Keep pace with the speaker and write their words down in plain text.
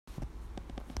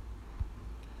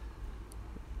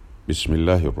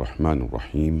Bismillahir Rahmanir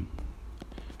Rahim.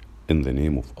 In the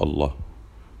name of Allah,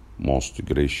 most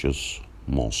gracious,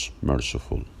 most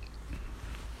merciful.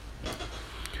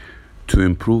 To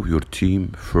improve your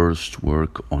team, first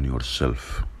work on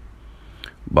yourself.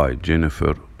 By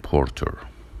Jennifer Porter.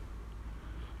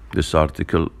 This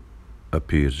article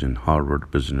appears in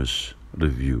Harvard Business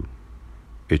Review,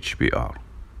 HBR.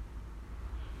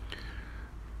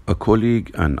 A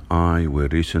colleague and I were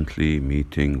recently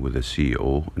meeting with a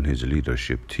CEO and his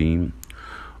leadership team,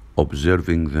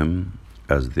 observing them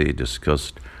as they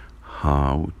discussed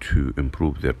how to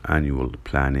improve their annual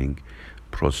planning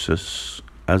process.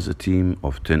 As a team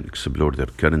of 10 explored their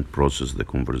current process, the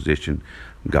conversation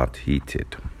got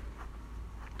heated.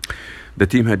 The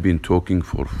team had been talking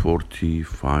for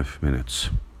 45 minutes.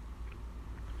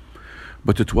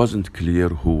 But it wasn't clear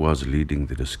who was leading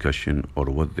the discussion or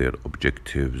what their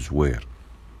objectives were.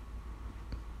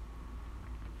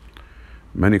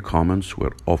 Many comments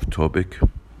were off topic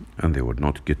and they were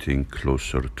not getting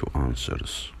closer to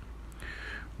answers.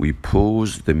 We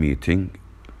paused the meeting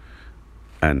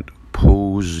and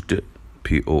posed,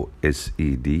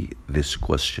 P-O-S-E-D, this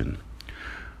question.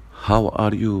 How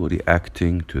are you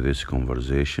reacting to this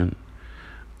conversation,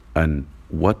 and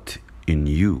what in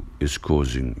you is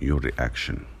causing your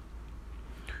reaction?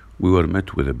 We were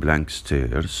met with a blank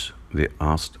stares. They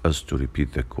asked us to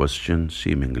repeat the question,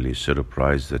 seemingly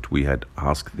surprised that we had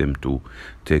asked them to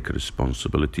take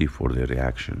responsibility for their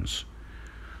reactions.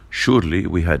 Surely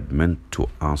we had meant to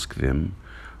ask them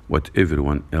what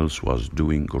everyone else was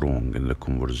doing wrong in the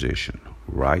conversation,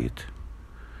 right?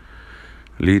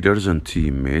 Leaders and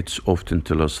teammates often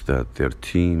tell us that their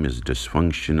team is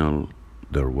dysfunctional,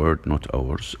 their word, not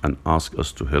ours, and ask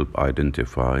us to help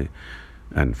identify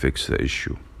and fix the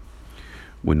issue.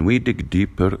 When we dig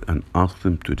deeper and ask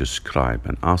them to describe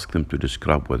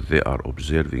what they are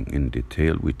observing in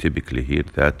detail, we typically hear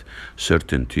that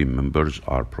certain team members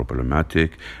are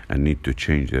problematic and need to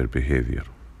change their behavior.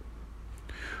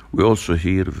 We also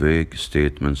hear vague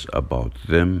statements about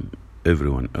them,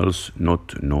 everyone else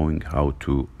not knowing how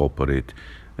to operate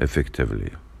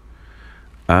effectively.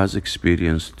 As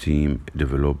experienced team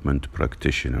development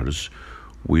practitioners,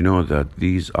 we know that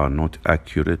these are not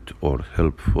accurate or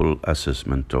helpful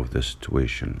assessment of the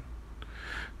situation.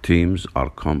 Teams are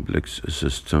complex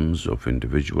systems of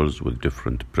individuals with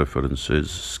different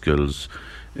preferences, skills,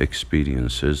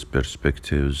 experiences,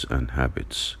 perspectives, and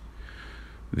habits.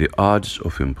 The odds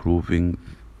of improving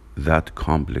that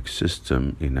complex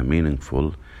system in a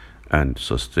meaningful and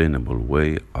sustainable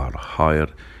way are higher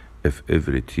if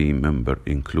every team member,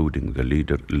 including the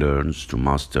leader, learns to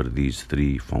master these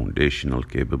three foundational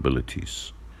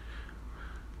capabilities.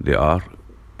 They are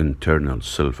internal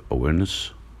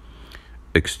self-awareness,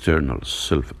 external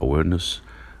self-awareness,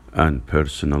 and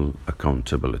personal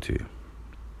accountability.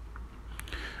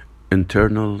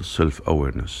 Internal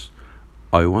self-awareness.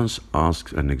 I once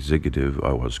asked an executive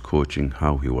I was coaching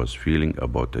how he was feeling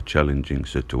about a challenging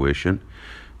situation.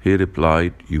 He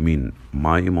replied, "You mean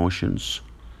my emotions?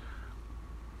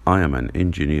 I am an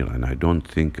engineer and I don't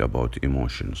think about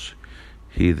emotions."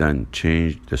 He then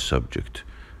changed the subject.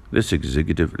 This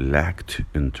executive lacked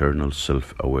internal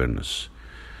self-awareness.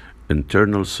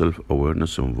 Internal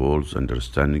self-awareness involves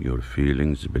understanding your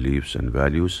feelings, beliefs, and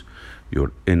values,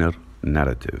 your inner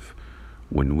narrative.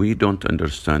 When we don't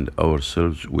understand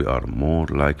ourselves, we are more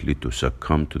likely to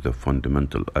succumb to the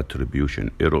fundamental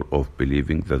attribution error of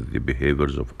believing that the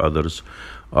behaviors of others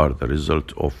are the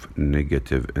result of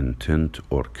negative intent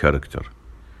or character.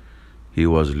 He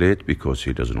was late because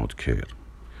he does not care,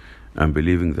 and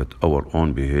believing that our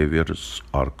own behaviors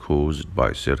are caused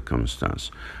by circumstance.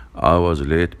 I was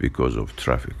late because of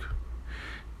traffic.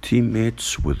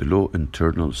 Teammates with low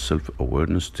internal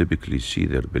self-awareness typically see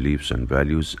their beliefs and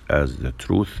values as the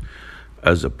truth,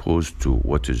 as opposed to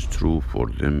what is true for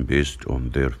them based on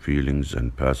their feelings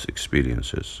and past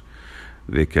experiences.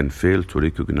 They can fail to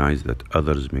recognize that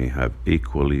others may have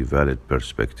equally valid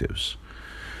perspectives.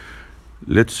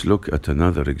 Let's look at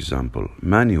another example.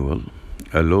 Manuel,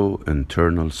 a low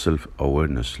internal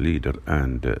self-awareness leader,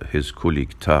 and his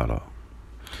colleague Tara.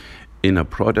 In a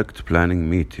product planning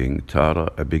meeting,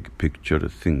 Tara, a big picture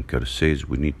thinker, says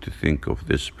we need to think of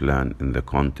this plan in the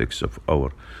context of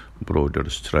our broader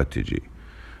strategy.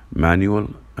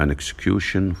 Manuel, an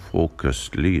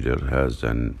execution-focused leader, has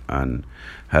an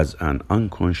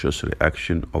unconscious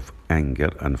reaction of anger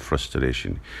and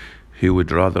frustration. He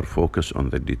would rather focus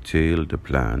on the detailed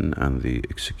plan and the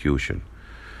execution.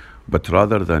 But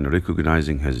rather than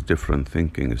recognizing his different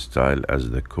thinking style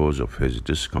as the cause of his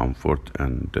discomfort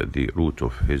and the root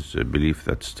of his belief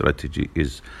that strategy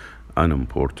is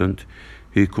unimportant,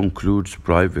 He concludes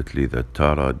privately that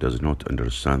Tara does not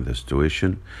understand the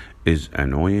situation, is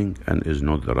annoying, and is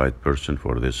not the right person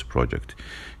for this project.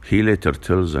 He later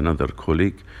tells another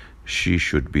colleague she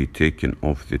should be taken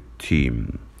off the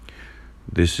team.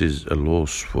 This is a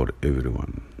loss for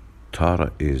everyone.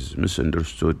 Tara is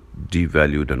misunderstood,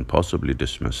 devalued, and possibly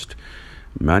dismissed.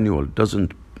 Manuel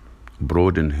doesn't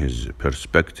broaden his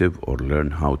perspective or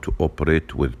learn how to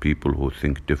operate with people who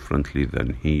think differently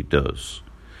than he does.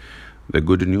 The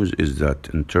good news is that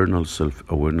internal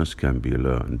self-awareness can be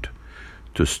learned.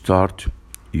 To start,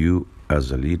 you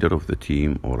as a leader of the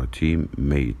team or a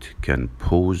teammate can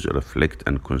pause, reflect,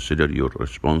 and consider your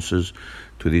responses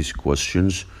to these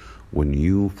questions when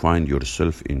you find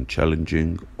yourself in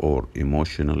challenging or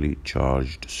emotionally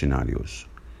charged scenarios.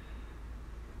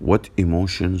 What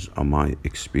emotions am I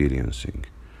experiencing?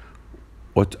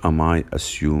 What am I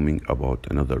assuming about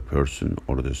another person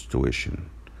or the situation?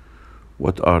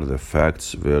 What are the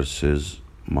facts versus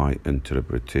my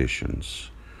interpretations?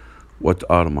 What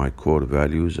are my core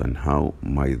values and how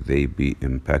might they be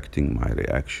impacting my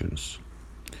reactions?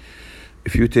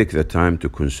 If you take the time to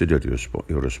consider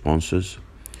your responses,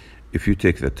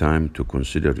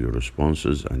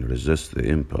 and resist the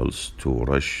impulse to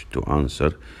rush to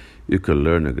answer, you can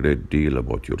learn a great deal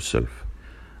about yourself.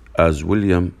 As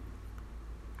William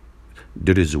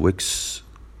Deresiewicz,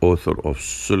 author of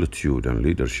Solitude and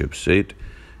Leadership, said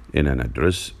in an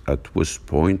address at West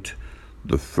Point,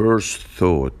 the first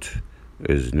thought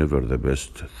is never the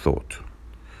best thought.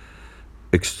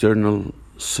 External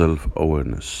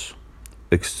self-awareness.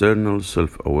 External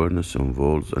self-awareness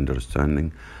involves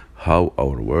understanding how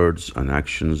our words and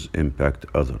actions impact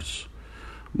others.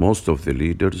 Most of the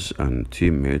leaders and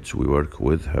teammates we work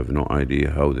with have no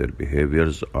idea how their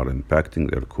behaviors are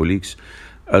impacting their colleagues.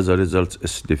 As a result,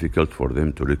 it's difficult for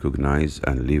them to recognize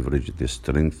and leverage the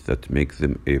strengths that make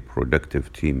them a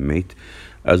productive teammate,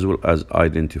 as well as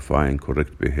identifying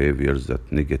correct behaviors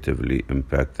that negatively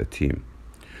impact the team.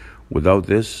 Without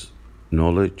this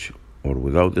knowledge,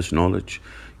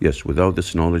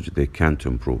 they can't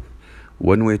improve.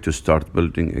 One way to start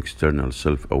building external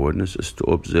self-awareness is to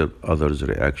observe others'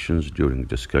 reactions during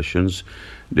discussions.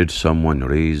 Did someone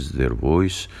raise their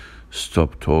voice,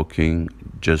 stop talking,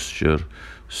 gesture,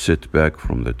 sit back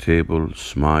from the table,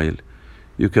 smile?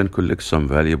 You can collect some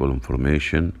valuable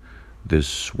information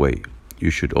this way. You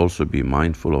should also be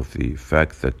mindful of the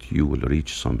fact that you will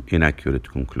reach some inaccurate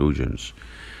conclusions.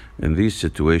 In these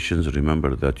situations,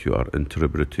 remember that you are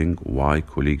interpreting why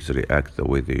colleagues react the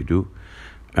way they do,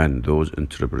 and those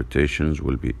interpretations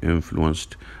will be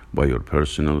influenced by your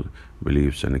personal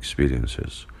beliefs and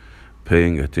experiences.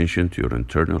 Paying attention to your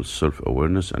internal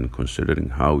self-awareness and considering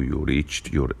how you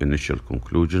reached your initial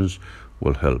conclusions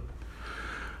will help.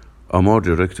 A more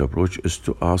direct approach is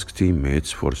to ask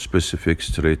teammates for specific,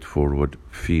 straightforward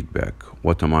feedback.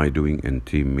 What am I doing in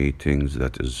team meetings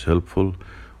that is helpful?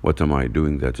 What am I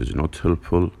doing that is not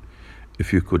helpful?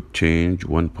 If you could change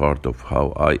one part of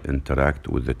how I interact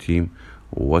with the team,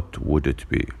 what would it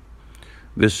be?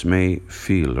 This may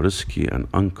feel risky and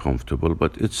uncomfortable,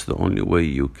 but it's the only way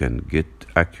you can get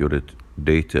accurate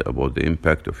data about the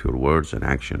impact of your words and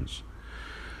actions.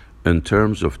 In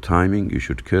terms of timing, you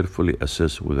should carefully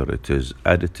assess whether it is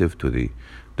additive to the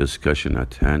discussion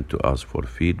at hand to ask for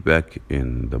feedback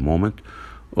in the moment,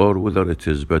 or whether it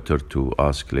is better to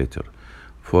ask later.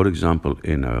 For example,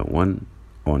 in a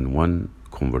one-on-one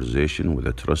conversation with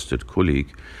a trusted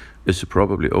colleague, it's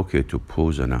probably okay to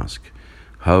pause and ask.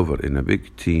 However, in a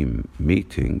big team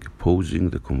meeting, pausing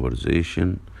the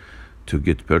conversation to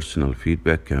get personal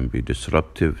feedback can be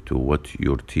disruptive to what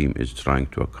your team is trying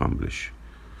to accomplish.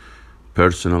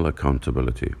 Personal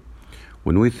accountability.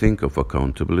 When we think of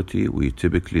accountability, we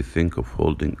typically think of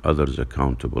holding others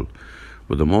accountable.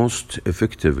 But the most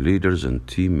effective leaders and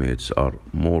teammates are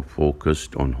more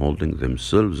focused on holding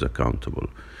themselves accountable.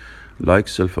 Like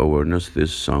self-awareness,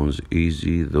 this sounds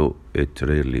easy, though it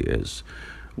rarely is.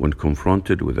 When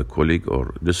confronted with a colleague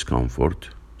or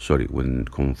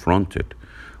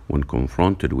when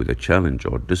confronted with a challenge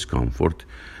or discomfort,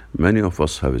 many of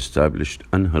us have established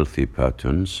unhealthy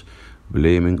patterns,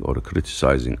 blaming or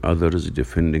criticizing others,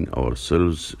 defending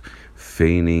ourselves,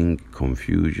 feigning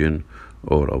confusion,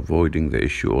 or avoiding the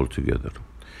issue altogether.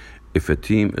 If a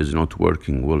team is not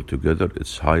working well together,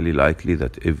 it's highly likely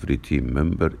that every team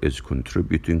member is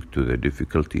contributing to the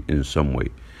difficulty in some way,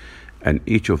 and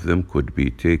each of them could be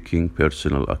taking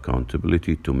personal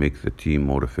accountability to make the team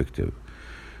more effective.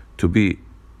 To be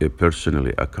a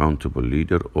personally accountable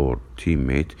leader or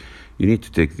teammate, you need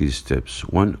to take these steps.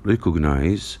 1,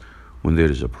 recognize when there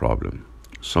is a problem.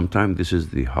 Sometimes this is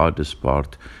the hardest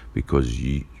part because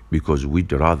because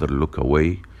we'd rather look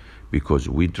away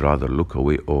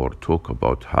or talk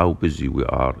about how busy we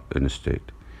are instead.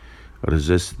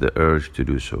 Resist the urge to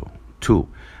do so. 2.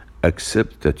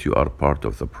 Accept that you are part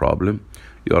of the problem.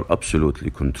 You are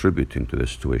absolutely contributing to the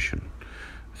situation.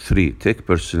 3. Take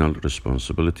personal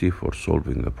responsibility for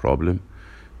solving the problem.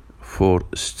 4.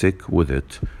 Stick with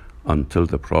it until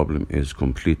the problem is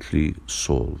completely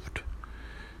solved.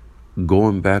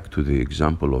 Going back to the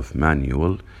example of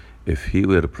Manuel, if he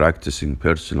were practicing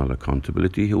personal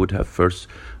accountability, he would have first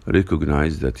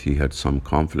recognized that he had some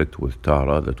conflict with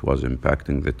Tara that was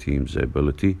impacting the team's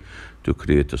ability to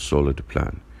create a solid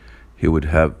plan. He would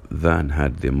have then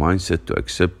had the mindset to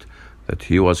accept that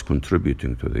he was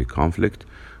contributing to the conflict,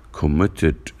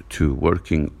 committed to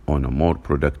working on a more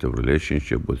productive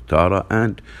relationship with Tara,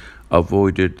 and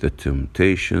avoided the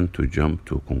temptation to jump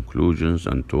to conclusions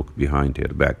and talk behind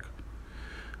her back.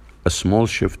 A small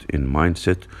shift in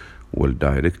mindset will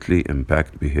directly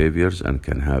impact behaviors and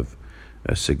can have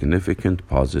a significant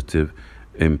positive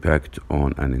impact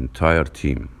on an entire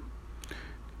team.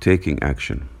 Taking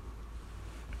action.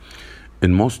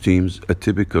 In most teams, a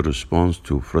typical response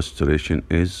to frustration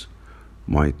is,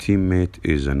 "My teammate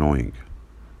is annoying."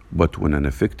 But when an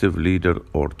effective leader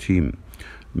or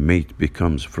teammate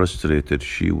becomes frustrated,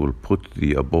 she will put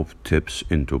the above tips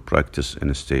into practice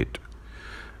instead.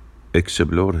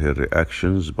 Explore her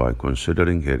reactions by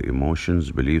considering her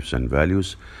emotions, beliefs, and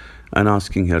values, and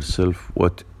asking herself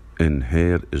what in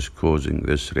her is causing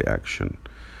this reaction.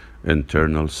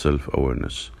 Internal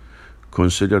self-awareness.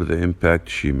 Consider the impact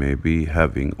she may be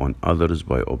having on others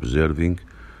by observing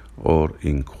or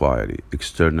inquiry.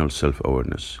 External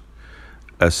self-awareness.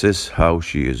 Assess how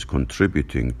she is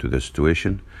contributing to the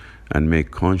situation and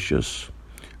make a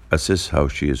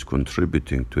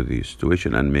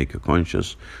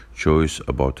conscious choice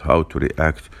about how to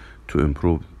react to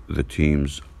improve the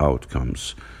team's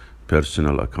outcomes.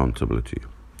 Personal accountability.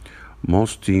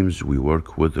 Most teams we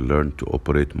work with learn to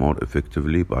operate more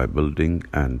effectively by building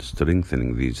and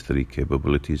strengthening these 3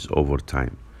 capabilities over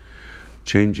time.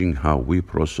 Changing how we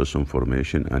process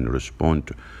information and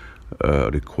respond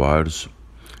requires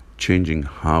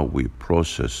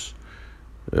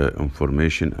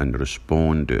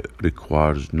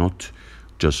not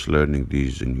just learning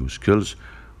these new skills,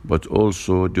 but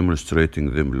also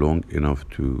demonstrating them long enough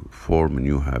to form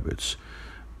new habits.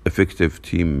 Effective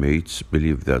teammates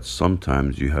believe that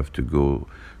sometimes you have to go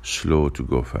slow to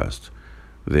go fast.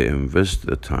 They invest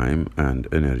the time and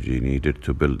energy needed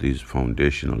to build these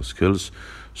foundational skills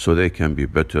so they can be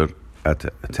better at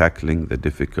tackling the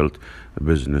difficult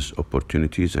business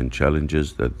opportunities and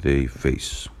challenges that they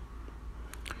face.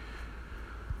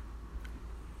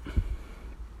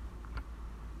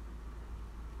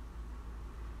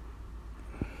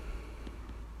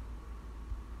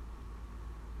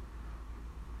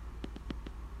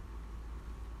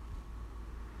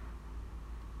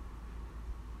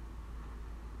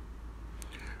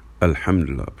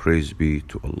 Alhamdulillah, praise be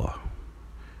to Allah.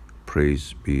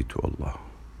 Praise be to Allah.